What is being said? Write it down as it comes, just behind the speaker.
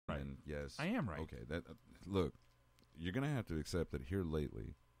Yes. I am right. Okay. Look, you're going to have to accept that here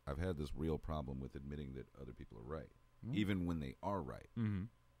lately, I've had this real problem with admitting that other people are right, even when they are right. Mm-hmm.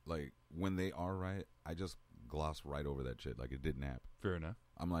 Like, when they are right, I just gloss right over that shit like it didn't happen. Fair enough.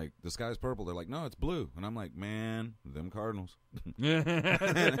 I'm like, the sky's purple. They're like, no, it's blue. And I'm like, man, them Cardinals.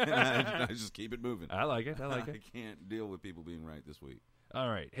 Yeah. I just keep it moving. I like it. I can't deal with people being right this week. All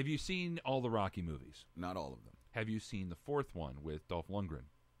right. Have you seen all the Rocky movies? Not all of them. Have you seen the fourth one with Dolph Lundgren?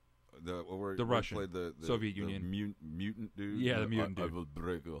 The Russian. Played the Soviet Union. Mutant dude. Yeah, the mutant dude. I will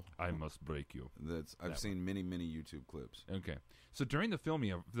break you. I must break you. I've seen many YouTube clips. Okay. So during the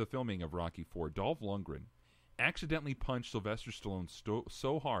filming of Rocky IV, Dolph Lundgren accidentally punched Sylvester Stallone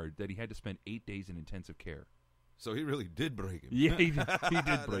so hard that he had to spend 8 days in intensive care. So he really did break him. Yeah, he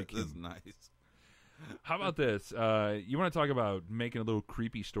did break him. That's nice. How about this? You want to talk about making a little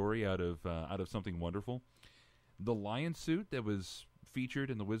creepy story out of something wonderful? The lion suit that was featured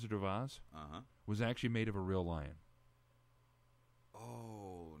in The Wizard of Oz was actually made of a real lion.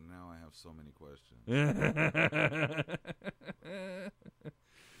 Oh, now I have so many questions.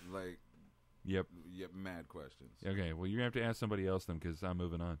 Like, Yep, mad questions. Okay, well, you're going to have to ask somebody else then because I'm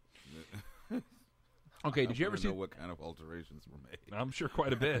moving on. Okay, did you ever see know what kind of alterations were made? I'm sure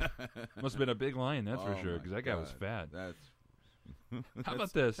quite a bit. Must have been a big lion, that's for sure, because that guy was fat. How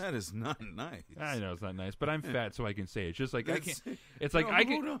about this? That is not nice. I know it's not nice, but I'm fat, so I can say it. It's just like I can't. It's no, like I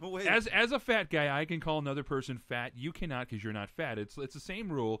can. hold on, wait. As a fat guy, I can call another person fat. You cannot because you're not fat. It's the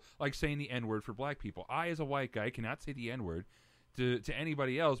same rule like saying the N-word for black people. I, as a white guy, cannot say the N-word to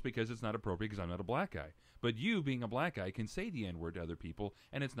anybody else because it's not appropriate because I'm not a black guy. But you, being a black guy, can say the N-word to other people,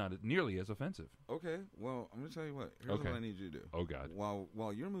 and it's not nearly as offensive. Okay, well, I'm going to tell you what. Here's what I need you to do. Oh, God.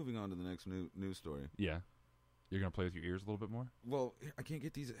 While you're moving on to the next news story. Yeah. You're going to play with your ears a little bit more? Well, I can't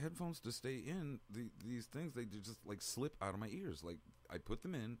get these headphones to stay in. These things, they just, like, slip out of my ears. Like, I put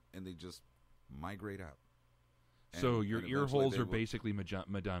them in, and they just migrate out. So your ear holes are basically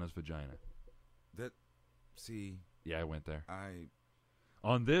Madonna's vagina. Yeah, I went there.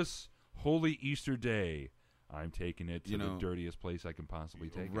 On this holy Easter day, I'm taking it to the dirtiest place I can possibly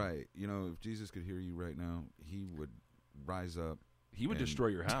take it. Right. You know, if Jesus could hear you right now, he would rise up. He would destroy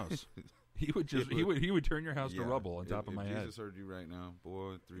your house. He would turn your house to rubble on top of my head. If Jesus heard you right now,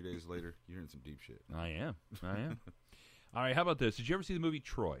 boy, 3 days later, you're hearing some deep shit. I am. All right, how about this? Did you ever see the movie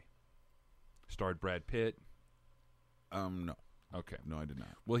Troy? Starred Brad Pitt. No. Okay. No, I did not.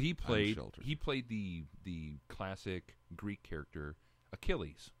 Well, he played the classic Greek character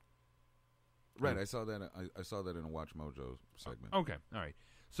Achilles. Right, I saw that. I saw that in a Watch Mojo segment. Okay, all right.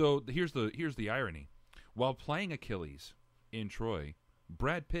 So here's the irony: while playing Achilles in Troy,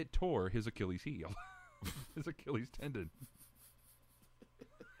 Brad Pitt tore his Achilles heel, his Achilles tendon.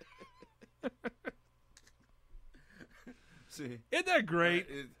 See, isn't that great?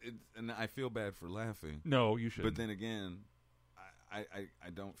 And I feel bad for laughing. No, you shouldn't. But then again, I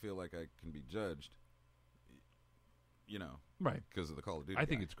don't feel like I can be judged. You know, right? Because of the Call of Duty. I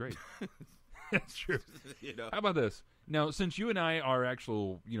think it's great. That's true. You know. How about this? Now, since you and I are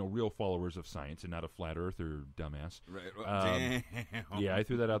actual, real followers of science and not a flat earther dumbass. Right. Damn. Yeah, I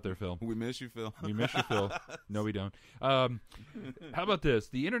threw that out there, Phil. We miss you, Phil. We miss you, Phil. No, we don't. How about this?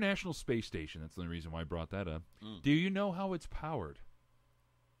 The International Space Station. That's the only reason why I brought that up. Do you know how it's powered?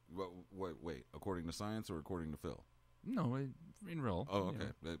 Wait. According to science or according to Phil? No, in real. Oh,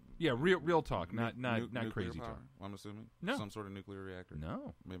 okay. Yeah, real talk, not crazy power, talk. I'm assuming. No, some sort of nuclear reactor.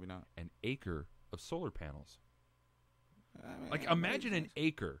 No, maybe not. An acre of solar panels. Like imagine an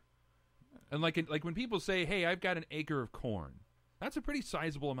acre, and like when people say, "Hey, I've got an acre of corn," that's a pretty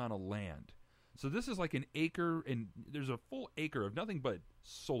sizable amount of land. So this is like an acre, and there's a full acre of nothing but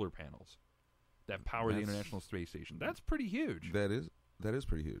solar panels that power the International Space Station. That's pretty huge. That is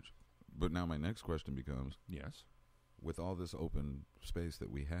pretty huge. But now my next question becomes: yes. With all this open space that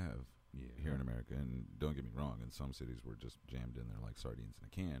we have here in America, and don't get me wrong, in some cities we're just jammed in there like sardines in a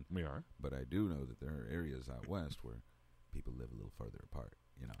can. We are. But I do know that there are areas out west where people live a little further apart,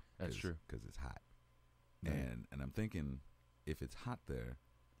 That's true. Because it's hot. Right. And I'm thinking, if it's hot there,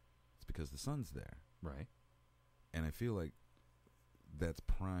 it's because the sun's there. Right. And I feel like that's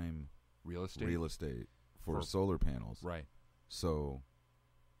prime real estate for solar panels. Right. So...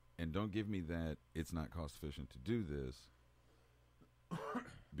 And don't give me that it's not cost efficient to do this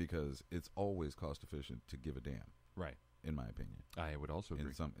because it's always cost efficient to give a damn. Right. In my opinion. I would also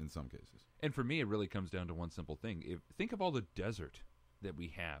agree. In some cases. And for me, it really comes down to one simple thing. Think of all the desert that we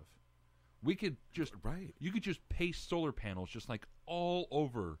have. We could just... Right. You could just paste solar panels just like all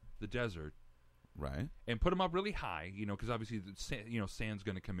over the desert. Right. And put them up really high, because obviously, sand's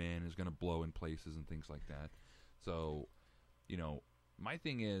going to come in, is going to blow in places and things like that. So, my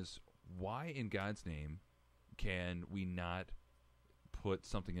thing is, why in God's name can we not put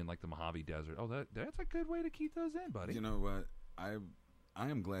something in like the Mojave Desert? Oh, that's a good way to keep those in, buddy. You know what? I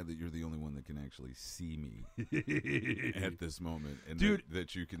am glad that you're the only one that can actually see me at this moment, and dude,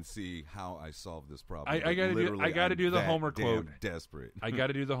 that you can see how I solve this problem. I gotta do the Homer quote. Desperate. I got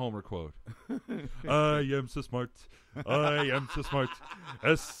to do the Homer quote. I am so smart. I am so smart.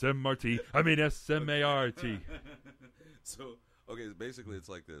 SMRT. I mean SMART. So, okay, basically it's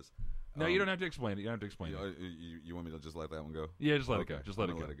like this. No, you don't have to explain it. You don't have to explain it. You want me to just let that one go? Yeah, just let it go. Just let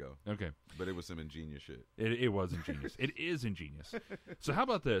it go. Let it go. Okay. But it was some ingenious shit. It was ingenious. It is ingenious. So how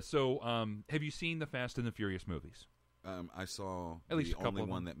about this? So have you seen the Fast and the Furious movies? I saw at least the only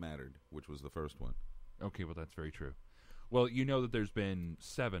one that mattered, which was the first one. Okay, well, that's very true. Well, you know that there's been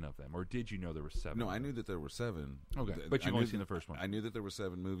 7 of them, or did you know there were 7? No, I knew that there were 7. Okay, but you've only seen the first one. I knew that there were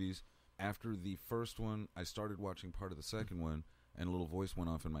 7 movies. After the first one, I started watching part of the second one, and a little voice went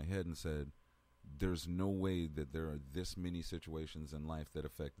off in my head and said, there's no way that there are this many situations in life that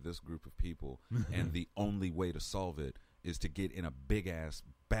affect this group of people, and the only way to solve it is to get in a big-ass,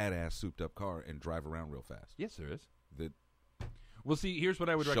 badass, souped-up car and drive around real fast. Yes, there is. That. Well, see, here's what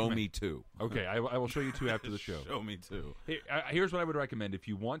I would recommend. Show me 2. Okay, I will show you 2 after the show. Show me 2. Here's what I would recommend. If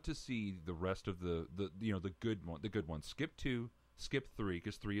you want to see the rest of the good one, skip 2, skip 3,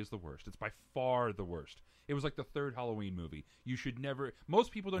 because 3 is the worst. It's by far the worst. It was like the 3rd Halloween movie. You should never.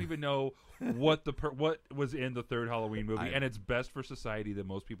 Most people don't even know what was in the 3rd Halloween movie, and it's best for society that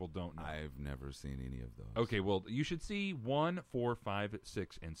most people don't know. I've never seen any of those. Okay, well, you should see 1, 4, 5,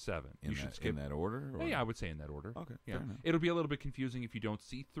 6, and 7. You should skip in that order. Or? Yeah, I would say in that order. Okay, yeah. fair enough. It'll be a little bit confusing if you don't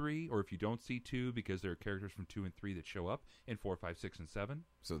see 3 or if you don't see 2 because there are characters from 2 and 3 that show up in 4, 5, 6, and 7.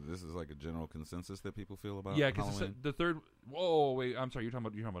 So this is like a general consensus that people feel about. Yeah, because Halloween? the 3rd. Whoa, wait! I'm sorry. You're talking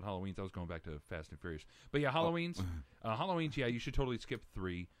about Halloween's. I was going back to Fast and Furious. But yeah, Halloween's. Halloween's. Yeah, you should totally skip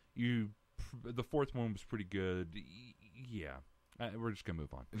 3. The 4th one was pretty good. Yeah, we're just gonna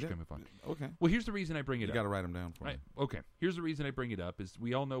move on. Okay. Well, here's the reason I bring it up. You got to write them down for me. Okay. Here's the reason I bring it up is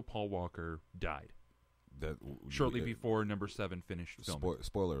we all know Paul Walker died shortly before number 7 finished filming.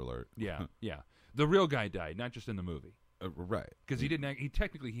 Spoiler alert. Yeah, yeah. The real guy died, not just in the movie. Right, because he didn't. He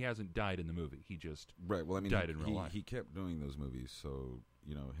technically he hasn't died in the movie. He just right. Well, I mean, died in real life. He kept doing those movies, so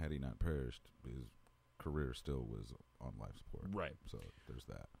had he not perished, his career still was on life support. Right. So there's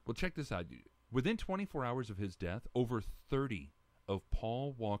that. Well, check this out. Within 24 hours of his death, over 30 of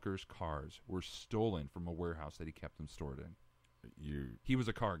Paul Walker's cars were stolen from a warehouse that he kept them stored in. He was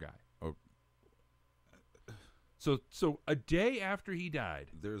a car guy. Oh. So a day after he died,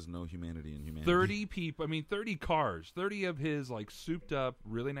 there's no humanity in humanity. 30 people, 30 cars, 30 of his like souped up,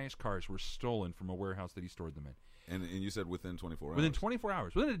 really nice cars were stolen from a warehouse that he stored them in. And you said within 24 hours. Within 24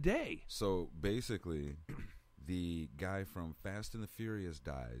 hours, within a day. So basically, the guy from Fast and the Furious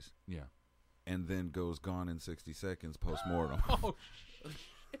dies. Yeah. And then goes gone in 60 seconds post-mortem. Oh,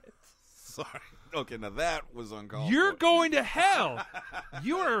 shit. Sorry. Okay, now that was uncalled for. You're going to hell.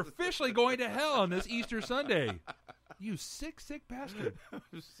 You are officially going to hell on this Easter Sunday. You sick bastard.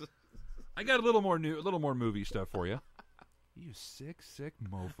 I got a little more movie stuff for you. You sick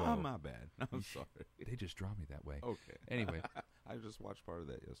mofo. Oh, my bad. I'm sorry. They just draw me that way. Okay. Anyway. I just watched part of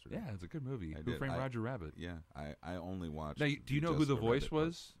that yesterday. Yeah, it's a good movie. Who Framed Roger Rabbit? Yeah, I only watched. Now, do you know who the voice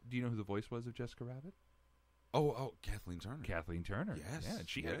was? Do you know who the voice was of Jessica Rabbit? Oh, Kathleen Turner. Kathleen Turner. Yes.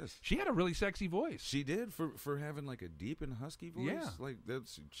 Yeah, she had a really sexy voice. She did for having like a deep and husky voice. Yeah. Like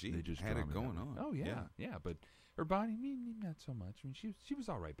she just had it going on. Oh yeah. But her body, not so much. She was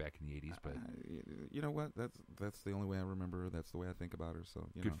all right back in the 80s, but you know what? That's the only way I remember her. That's the way I think about her. So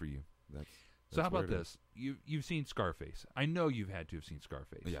good for you. That's so how about this? You've seen Scarface. I know you've had to have seen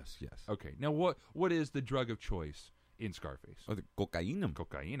Scarface. Yes. Okay. Now what is the drug of choice in Scarface? Oh, the cocaine.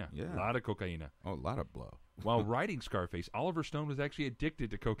 Cocaine. Yeah. A lot of cocaine. Oh, a lot of blow. While writing Scarface, Oliver Stone was actually addicted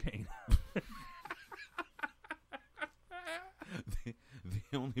to cocaine.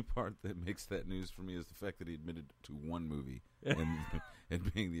 The only part that makes that news for me is the fact that he admitted to one movie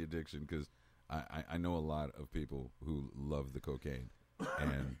and being the addiction, because I know a lot of people who love the cocaine,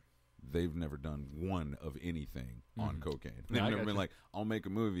 and they've never done one of anything on cocaine. They've never been like, I'll make a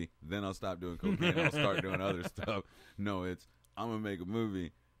movie, then I'll stop doing cocaine, I'll start doing other stuff. No, it's, I'm going to make a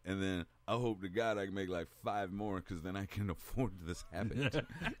movie, and then I hope to God I can make like 5 more, because then I can afford this habit.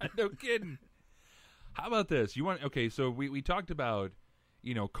 No kidding. How about this? So we talked about,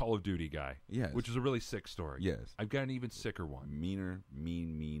 Call of Duty guy. Yes. Which is a really sick story. Yes. I've got an even sicker one. Meaner,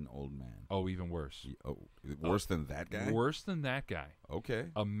 mean old man. Oh, even worse. Worse than that guy? Worse than that guy. Okay.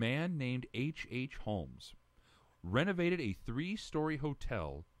 A man named H.H. Holmes renovated a 3-story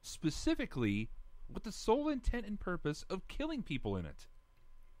hotel specifically with the sole intent and purpose of killing people in it.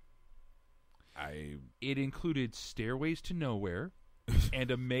 It included stairways to nowhere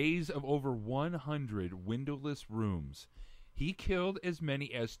and a maze of over 100 windowless rooms. He killed as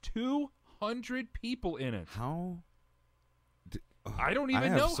many as 200 people in it. How? I don't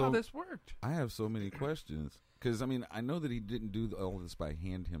even know how this worked. I have so many questions. Because, I mean, I know that he didn't do all this by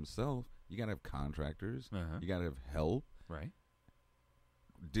hand himself. You got to have contractors. You got to have help. Right.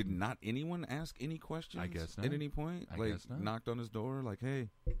 Did not anyone ask any questions? I guess not. At any point? I like, guess not. Knocked on his door, like, hey.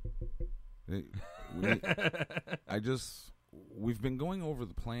 We've been going over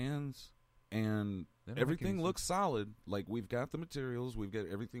the plans, and everything looks solid. Like, we've got the materials. We've got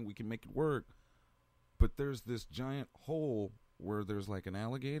everything. We can make it work. But there's this giant hole where there's, like, an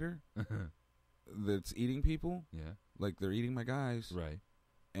alligator that's eating people. Yeah. Like, they're eating my guys. Right.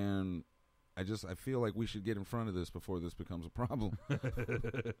 And I feel like we should get in front of this before this becomes a problem.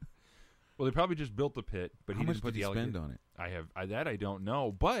 Well, they probably just built the pit, but how he much didn't put did the he alligator. spend on it? I don't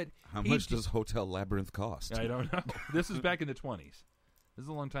know, but how much does Hotel Labyrinth cost? I don't know. This is back in the 20s. This is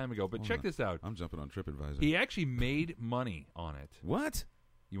a long time ago, but check this out. I'm jumping on TripAdvisor. He actually made money on it. What?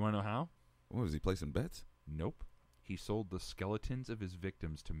 You want to know how? What was he placing bets? Nope. He sold the skeletons of his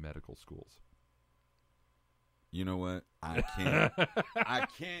victims to medical schools. You know what? I can't. I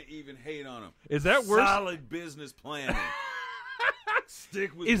can't even hate on him. Is that worse? Solid business planning.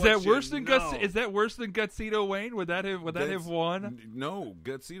 Stick with. Is what that worse you than know. Is that worse than Gutsito Wayne? Would that have won? No,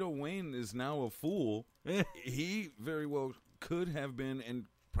 Gutsito Wayne is now a fool. He very well could have been, and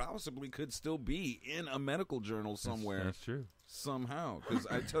possibly could still be, in a medical journal somewhere. That's true. Somehow, because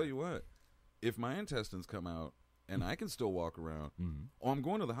I tell you what, if my intestines come out and I can still walk around, I'm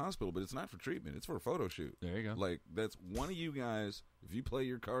going to the hospital, but it's not for treatment. It's for a photo shoot. There you go. Like, that's one of you guys, if you play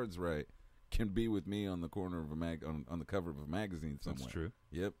your cards right, can be with me on the corner of on the cover of a magazine somewhere. That's true.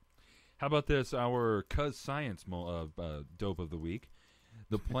 Yep. How about this? Our Cuz Science dope of the week.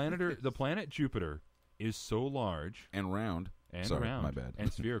 The planet Jupiter is so large and round. Sorry, my bad.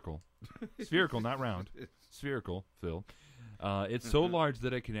 And spherical. Spherical, not round. Spherical, Phil. It's so large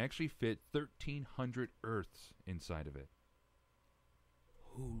that it can actually fit 1,300 Earths inside of it.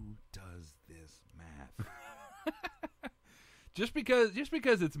 Who does this math? Just because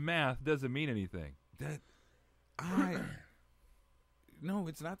it's math doesn't mean anything. No,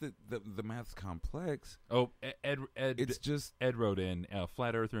 it's not that the math's complex. Oh, Ed. It's just Ed wrote in,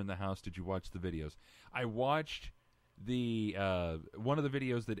 Flat Earther in the house. Did you watch the videos? I watched the one of the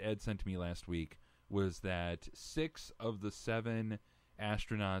videos that Ed sent to me last week was that 6 of the 7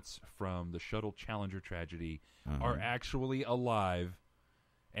 astronauts from the Shuttle Challenger tragedy are actually alive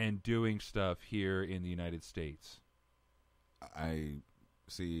and doing stuff here in the United States. I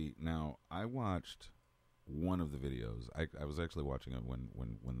see. Now, I watched one of the videos. I was actually watching it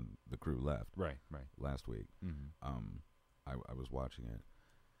when the crew left. Right. Last week. I was watching it,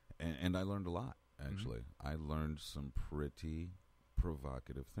 and I learned a lot. Actually, I learned some pretty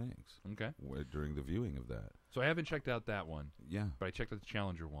provocative things. Okay. During the viewing of that. So I haven't checked out that one. Yeah. But I checked out the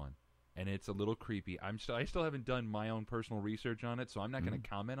Challenger one, and it's a little creepy. I still haven't done my own personal research on it, so I'm not going to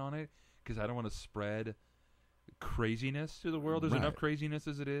comment on it because I don't want to spread craziness to the world. There's enough craziness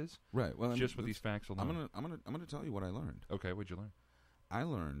as it is. Right. Well, just with these facts alone. I'm gonna tell you what I learned. Okay. What'd you learn? I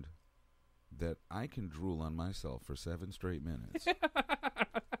learned that I can drool on myself for 7 straight minutes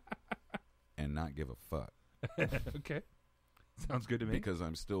and not give a fuck. Okay. Sounds good to me. Because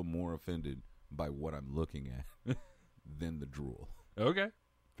I'm still more offended by what I'm looking at than the drool. Okay.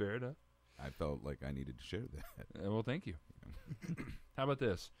 Fair enough. I felt like I needed to share that. Well, thank you. How about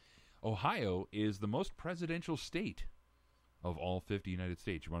this? Ohio is the most presidential state of all 50 United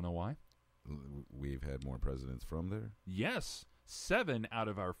States. You want to know why? We've had more presidents from there? Yes. 7 out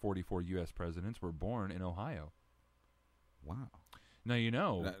of our 44 U.S. presidents were born in Ohio. Wow. Now, you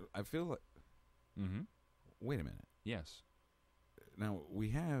know. I feel like... Wait a minute. Yes. Now, we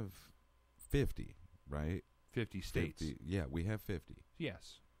have 50, right? 50 states. 50, yeah, we have 50.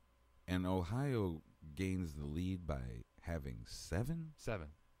 Yes. And Ohio gains the lead by having 7? 7.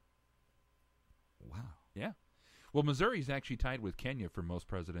 Wow. Yeah. Well, Missouri's actually tied with Kenya for most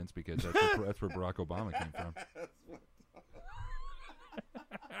presidents because that's where Barack Obama came from.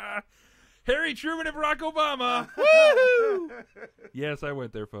 Harry Truman and Barack Obama. Woo! Yes, I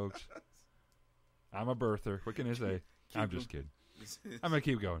went there, folks. I'm a birther. What can I say? I'm just kidding. I'm going to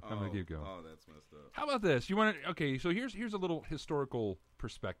keep going. Oh, that's messed up. How about this? You want to? Okay, so here's a little historical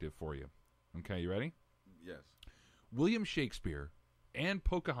perspective for you. Okay, you ready? Yes. William Shakespeare and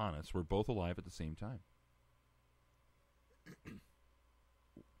Pocahontas were both alive at the same time.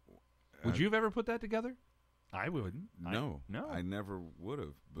 Would you have ever put that together? I wouldn't. No. No. I never would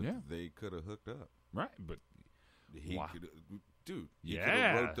have, but Yeah. they could have hooked up. Right, but He Wow. could, dude. He Yeah. could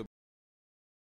have wrote the